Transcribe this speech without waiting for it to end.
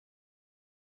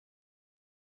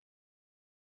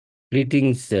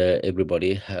Greetings,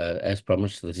 everybody. As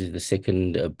promised, this is the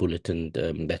second bulletin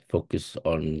that focus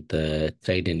on the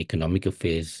trade and economic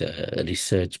affairs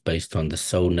research based on the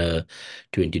SONA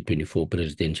 2024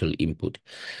 presidential input.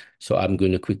 So I'm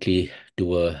going to quickly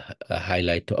do a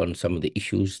highlight on some of the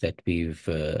issues that the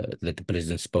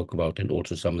president spoke about, and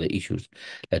also some of the issues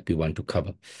that we want to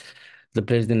cover. The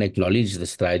president acknowledged the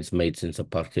strides made since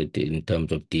apartheid in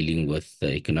terms of dealing with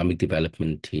economic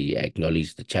development. He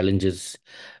acknowledged the challenges,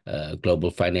 global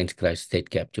finance crisis, state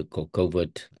capture,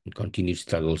 COVID, and continued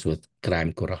struggles with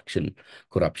crime, corruption,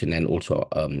 and also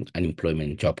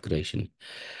unemployment, job creation.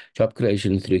 Job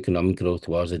creation through economic growth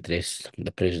was addressed.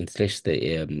 The president stressed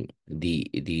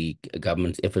the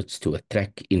government's efforts to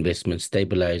attract investment,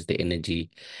 stabilize the energy,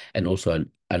 and also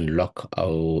unlock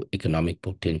our economic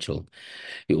potential.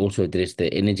 He also addressed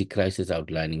the energy crisis,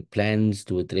 outlining plans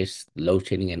to address load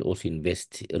shedding and also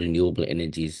invest in renewable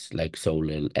energies like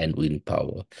solar and wind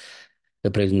power.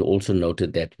 The president also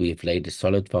noted that we have laid a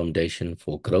solid foundation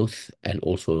for growth and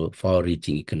also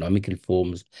far-reaching economic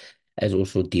reforms, as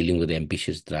also dealing with the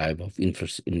ambitious drive of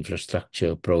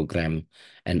infrastructure program,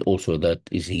 and also that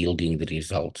is yielding the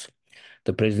results.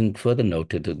 The president further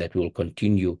noted that we will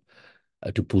continue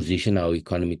to position our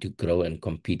economy to grow and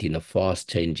compete in a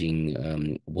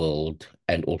fast-changing world,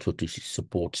 and also to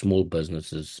support small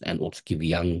businesses and also give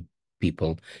young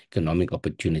people economic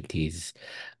opportunities,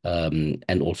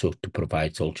 and also to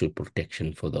provide social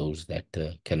protection for those that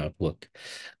cannot work.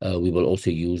 We will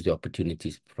also use the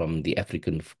opportunities from the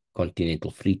African Continental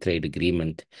Free Trade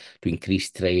Agreement to increase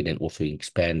trade and also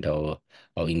expand our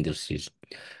industries.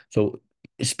 So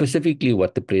specifically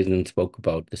what the president spoke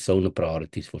about, the SONA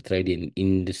priorities for trade and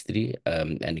industry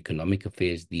and economic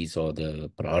affairs, these are the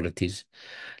priorities: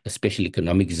 the special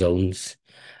economic zones,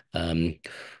 um,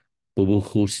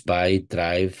 Bubuku's by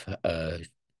drive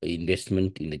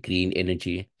investment in the green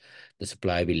energy, the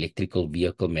supply of electrical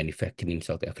vehicle manufacturing in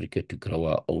South Africa to grow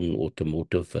our own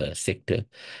automotive sector,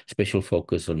 special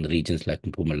focus on regions like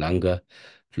Mpumalanga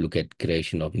to look at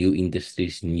creation of new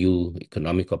industries, new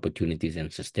economic opportunities,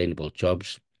 and sustainable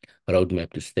jobs.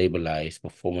 Roadmap to stabilize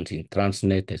performance in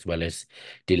Transnet, as well as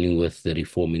dealing with the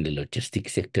reform in the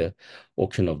logistics sector,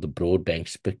 auction of the broadband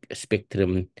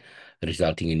spectrum,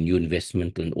 resulting in new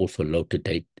investment and also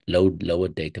lower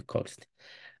data cost.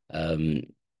 Um,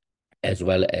 as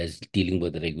well as dealing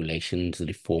with the regulations,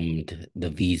 reformed the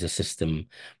visa system,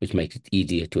 which makes it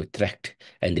easier to attract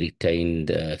and retain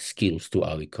skills to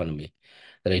our economy.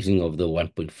 The raising of the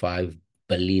 1.5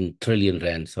 trillion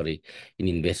rand, in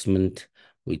investment,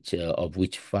 of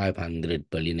which 500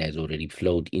 billion has already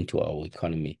flowed into our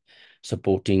economy,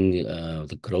 supporting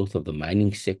the growth of the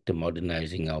mining sector,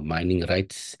 modernizing our mining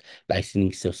rights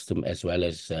licensing system, as well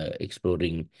as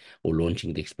exploring or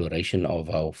launching the exploration of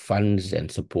our funds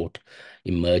and support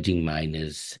emerging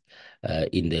miners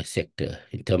in the sector.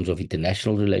 In terms of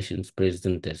international relations,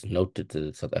 President has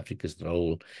noted South Africa's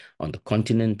role on the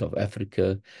continent of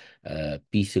Africa,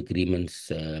 peace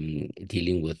agreements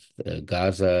dealing with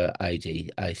Gaza,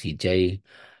 ICJ,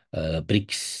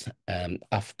 BRICS,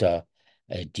 after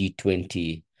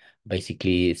G20,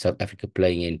 basically South Africa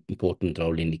playing an important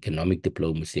role in economic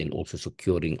diplomacy and also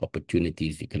securing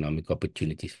economic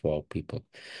opportunities for our people.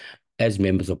 As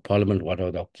members of parliament, what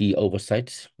are our key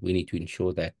oversights? We need to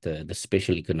ensure that the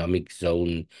special economic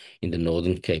zone in the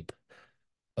Northern Cape,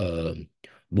 uh,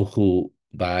 Buchu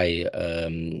by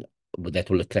that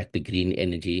will attract the green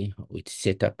energy, which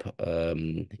set up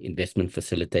investment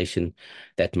facilitation,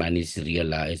 that money is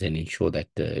realized, and ensure that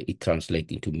it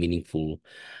translates into meaningful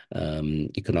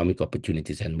economic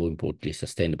opportunities and, more importantly,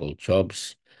 sustainable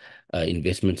jobs.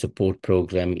 Investment support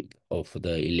program of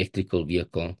the electrical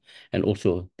vehicle, and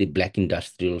also the black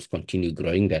industrials continue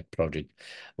growing that project.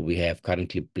 We have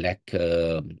currently black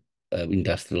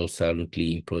industrials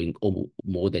currently employing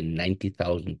more than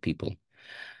 90,000 people.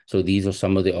 So these are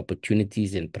some of the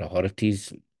opportunities and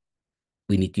priorities.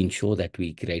 We need to ensure that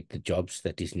we create the jobs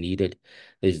that is needed.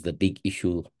 This is the big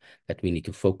issue that we need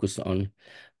to focus on.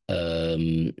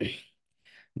 Um,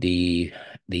 the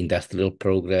industrial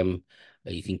program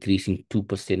is increasing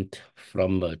 2%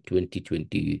 from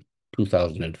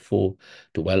 2004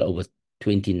 to well over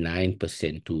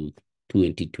 29% to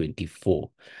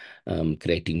 2024,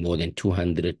 creating more than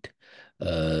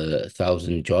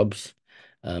 200,000 jobs,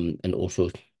 and also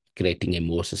creating a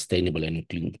more sustainable and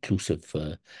inclusive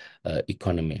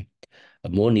economy.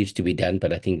 More needs to be done,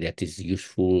 but I think that is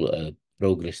useful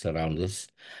progress around this.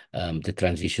 The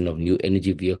transition of new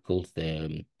energy vehicles,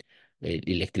 the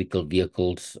electrical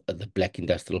vehicles, the black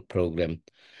industrial program.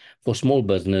 For small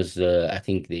business, I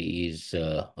think there is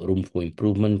room for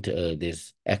improvement.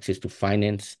 There's access to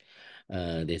finance,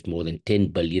 There's more than 10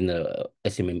 billion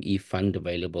SMME fund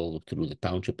available through the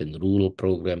township and rural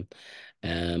program.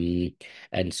 Um,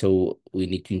 and so we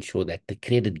need to ensure that the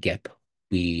credit gap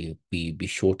we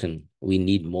shorten. We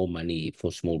need more money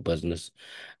for small business,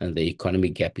 and the economy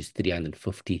gap is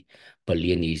 350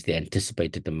 billion is the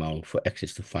anticipated amount for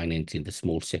access to finance in the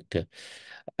small sector.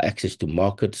 Access to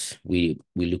markets, we're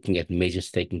looking at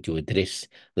measures taken to address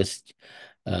this.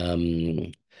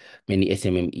 Um, Many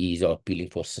SMMEs are appealing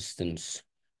for assistance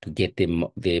to get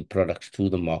their products to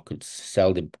the markets,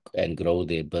 sell them and grow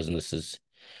their businesses.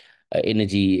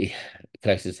 Energy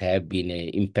crisis have been an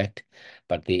impact,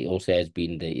 but there also has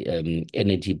been the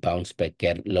energy bounce back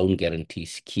loan guarantee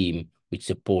scheme, which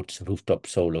supports rooftop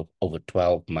solar over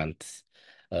 12 months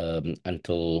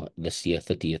until this year,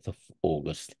 30th of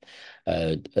August.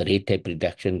 Rate tape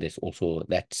reduction,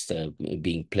 that's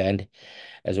being planned,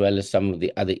 as well as some of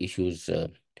the other issues.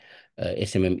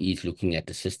 SMME is looking at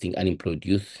assisting unemployed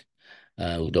youth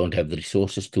who don't have the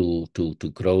resources to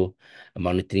grow,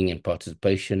 monitoring and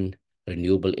participation,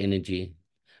 renewable energy.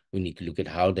 We need to look at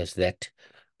how does that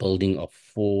building of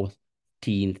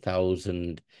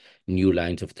 14,000 new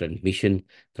lines of transmission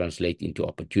translate into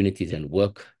opportunities and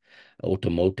work.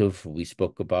 Automotive, we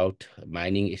spoke about,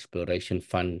 mining, exploration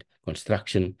fund,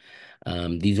 construction.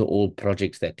 These are all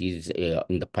projects that is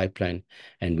in the pipeline,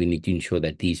 and we need to ensure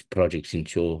that these projects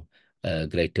ensure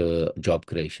greater job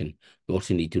creation. We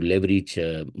also need to leverage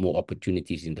more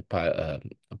opportunities in the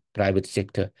private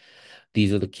sector.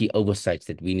 These are the key oversights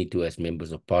that we need to, as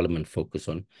members of parliament, focus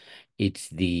on. It's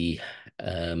the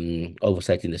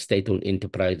oversight in the state-owned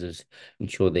enterprises,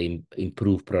 ensure they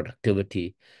improve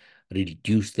productivity,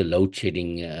 reduce the load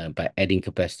shedding by adding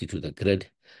capacity to the grid,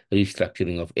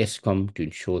 restructuring of ESCOM to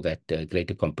ensure that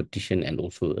greater competition and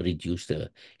also reduce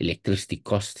the electricity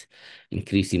costs,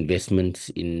 increase investments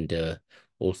in the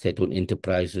all state-owned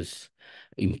enterprises,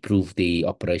 improve the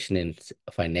operation and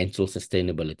financial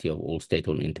sustainability of all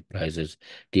state-owned enterprises,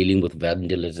 dealing with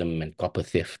vandalism and copper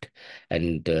theft,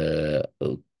 and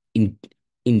in,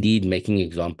 indeed making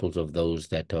examples of those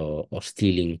that are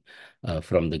stealing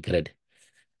from the grid.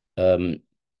 Um,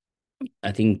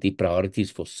 I think the priorities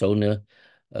for SONA,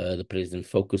 the president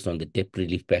focused on the debt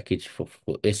relief package for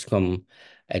ESCOM,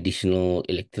 additional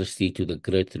electricity to the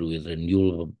grid through his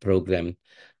renewable program.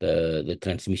 The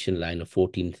transmission line of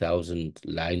 14,000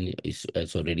 line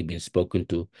has already been spoken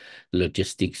to.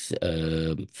 Logistics,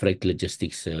 freight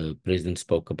logistics, president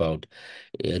spoke about,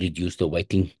 reduce the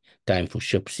waiting time for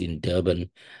ships in Durban,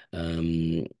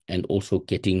 and also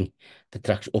getting the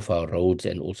trucks off our roads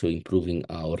and also improving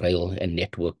our rail and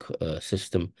network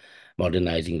system,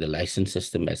 modernizing the license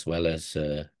system, as well as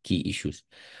key issues.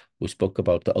 We spoke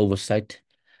about the oversight.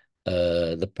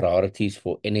 The priorities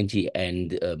for energy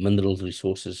and minerals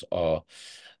resources are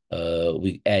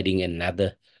we adding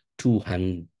another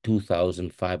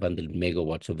 2,500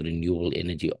 megawatts of renewable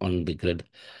energy on the grid.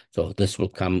 So this will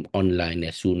come online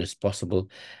as soon as possible.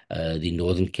 The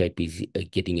Northern Cape is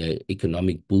getting an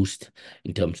economic boost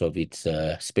in terms of its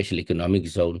special economic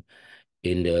zone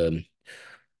in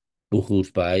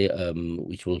Buchelsbaai,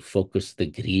 which will focus the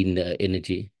green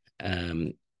energy.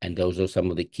 And those are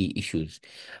some of the key issues.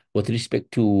 With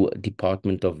respect to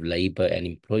Department of Labor and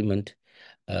Employment,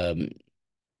 um,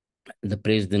 the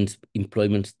president's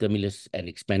employment stimulus and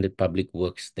expanded public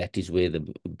works, that is where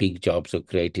the big jobs are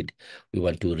created. We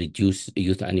want to reduce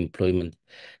youth unemployment.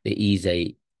 There is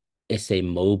a SA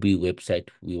Mobi website.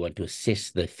 We want to assess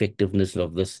the effectiveness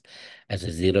of this as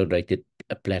a zero-rated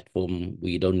platform.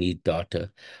 We don't need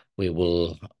data.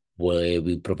 Where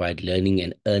we provide learning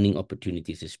and earning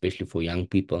opportunities, especially for young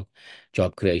people,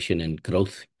 job creation and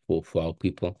growth for our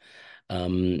people.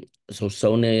 So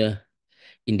SONA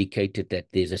indicated that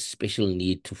there's a special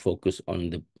need to focus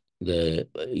on the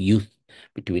youth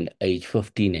between age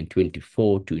 15 and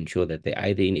 24 to ensure that they're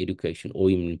either in education or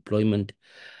in employment.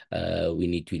 We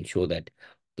need to ensure that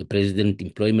the President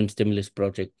Employment Stimulus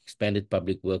Project expanded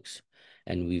public works,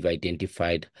 and we've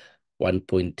identified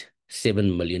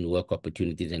 1.7 million work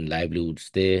opportunities and livelihoods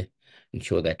there.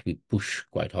 Ensure that we push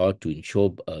quite hard to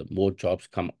ensure more jobs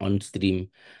come on stream.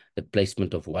 The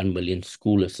placement of 1 million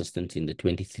school assistants in the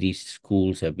 23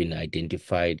 schools have been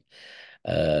identified.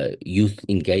 Youth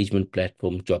engagement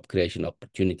platform, job creation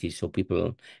opportunities. So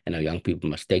people and our young people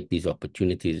must take these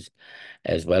opportunities,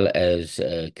 as well as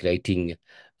creating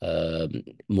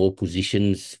more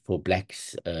positions for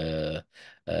blacks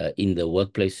in the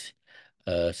workplace.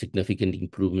 Significant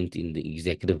improvement in the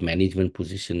executive management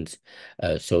positions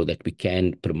so that we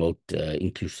can promote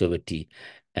inclusivity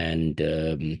and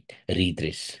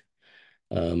redress.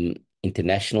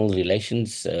 International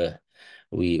relations,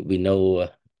 we know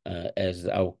As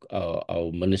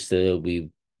our minister, we've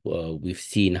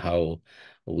seen how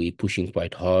we're pushing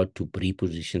quite hard to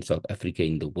reposition South Africa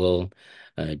in the world,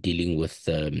 dealing with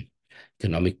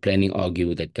economic planning,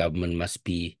 argue that government must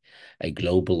be a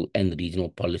global and regional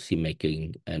policy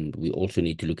making, and we also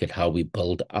need to look at how we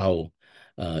build our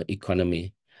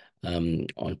economy.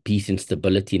 On peace and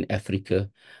stability in Africa,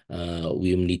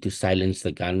 we need to silence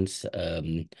the guns.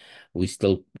 We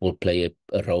still will play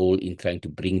a role in trying to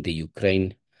bring the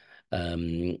Ukraine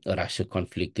Russia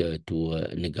conflict to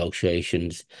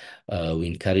negotiations. We're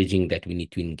encouraging that we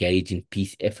need to engage in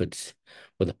peace efforts.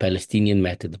 For the Palestinian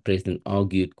matter, the president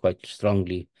argued quite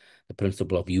strongly the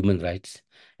principle of human rights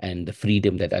and the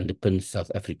freedom that underpins South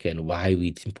Africa, and why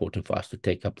it's important for us to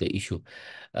take up the issue.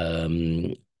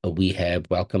 We have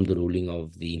welcomed the ruling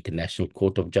of the International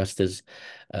Court of Justice,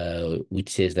 which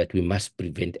says that we must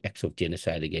prevent acts of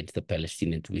genocide against the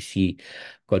Palestinians. We see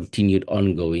continued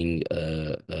ongoing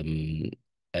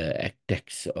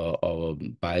attacks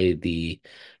by the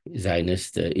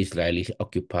Zionist Israeli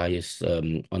occupiers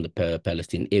on the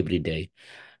Palestine every day.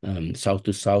 South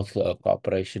to South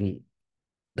cooperation,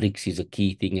 BRICS is a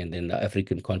key thing, and then the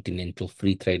African Continental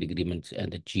Free Trade Agreements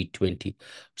and the G20,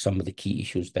 some of the key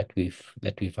issues that we've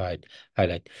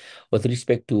highlight. With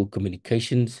respect to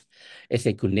communications,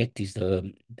 SA Connect is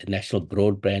the national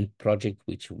broadband project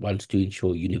which wants to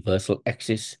ensure universal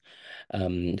access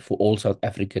for all South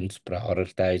Africans,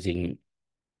 prioritizing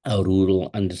our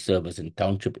rural, underserviced, and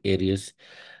township areas.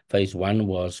 Phase 1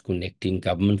 was connecting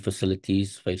government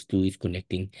facilities. Phase 2 is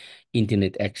connecting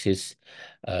internet access.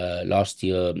 Last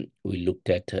year, we looked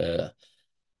at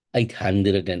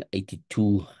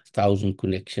 882,000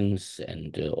 connections,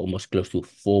 and almost close to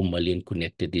 4 million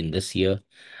connected in this year.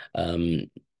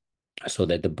 So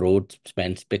that the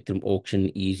broadband spectrum auction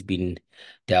is being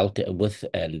dealt with,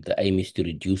 and the aim is to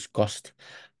reduce cost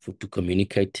to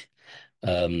communicate.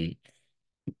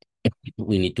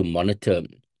 We need to monitor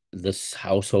this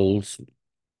households,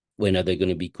 when are they going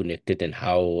to be connected, and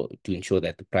how to ensure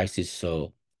that the price is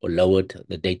so or lowered.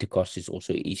 The data cost is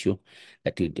also an issue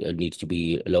that needs to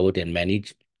be lowered and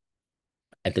managed.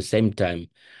 At the same time,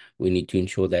 we need to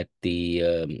ensure that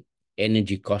the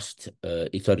energy cost,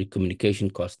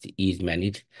 communication cost is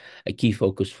managed. A key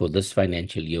focus for this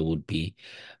financial year would be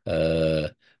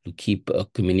to keep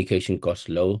communication costs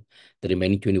low, the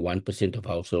remaining 21% of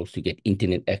households to get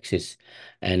internet access,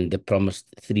 and the promised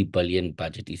 3 billion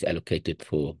budget is allocated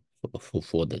for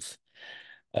this.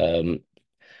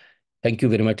 Thank you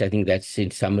very much. I think that's in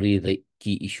summary the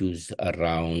key issues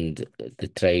around the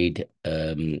trade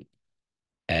and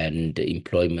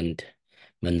employment,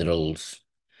 minerals,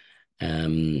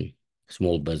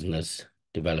 small business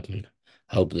development.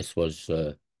 I hope this was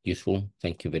useful.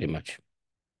 Thank you very much.